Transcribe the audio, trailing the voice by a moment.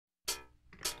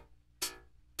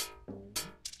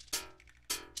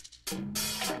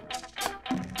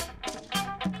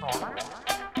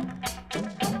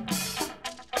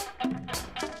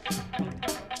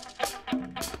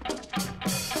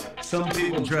Some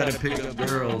people try to pick up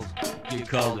girls, get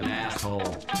called an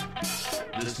asshole.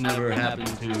 This never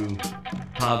happened to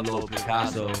Pablo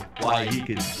Picasso. Why, he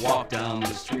could walk down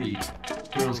the street,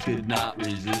 girls could not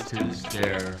resist his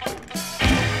stare.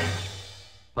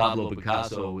 Pablo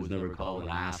Picasso was never called an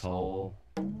asshole.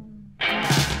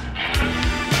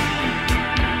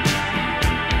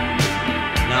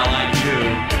 Not like you.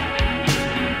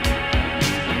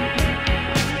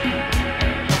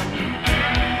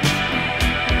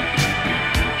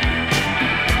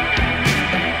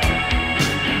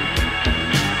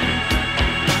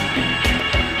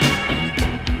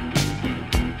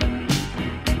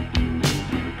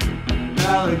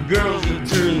 Now the girls that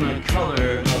turn the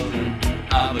color of an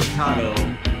avocado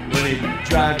when he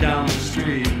drive down the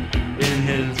street in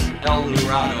his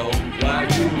Eldorado. Why,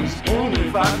 he was only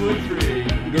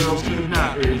 5'3". Girls could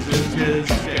not resist his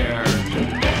stare.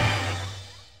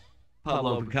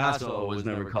 Pablo Picasso was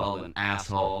never called an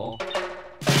asshole.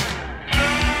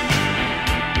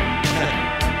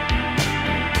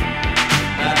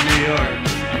 Not New York.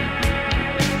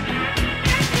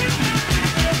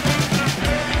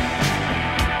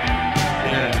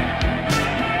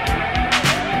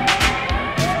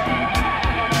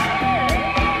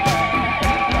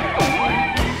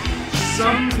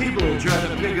 Some people try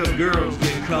to pick up girls,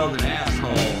 get called an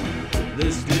asshole.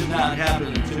 This did not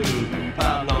happen to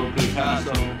Pablo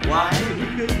Picasso. Why? He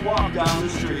could walk down the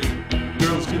street.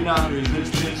 Girls could not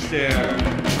resist his stare.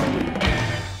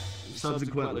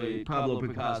 Subsequently, Pablo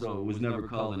Picasso was never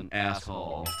called an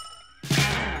asshole.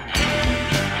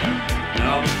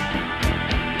 No.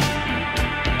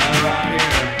 Not around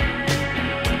here.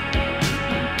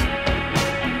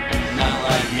 Not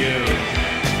like you.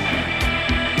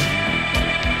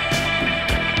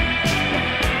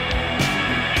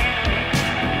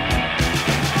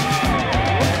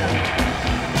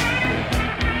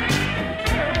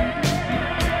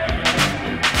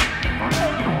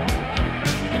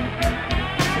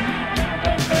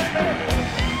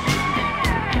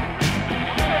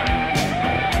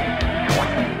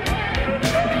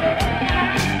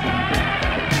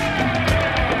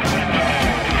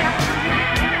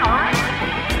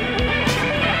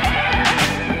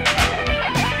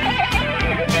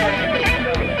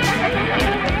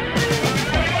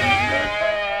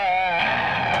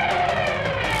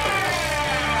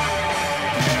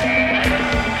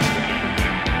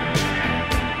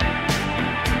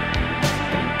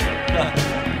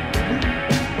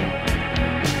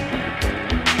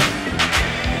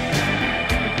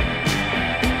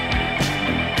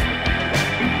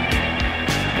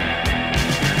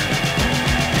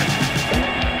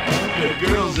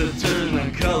 Girls that turn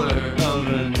the color of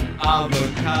an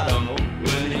avocado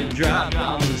when he drive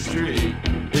down the street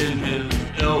in his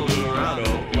Eldorado.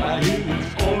 Why, he was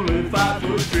only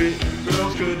 5'3".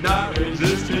 Girls could not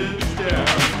resist his stare.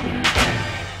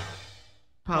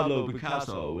 Pablo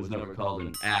Picasso was never called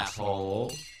an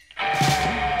asshole.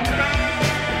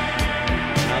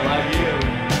 Not like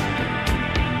you.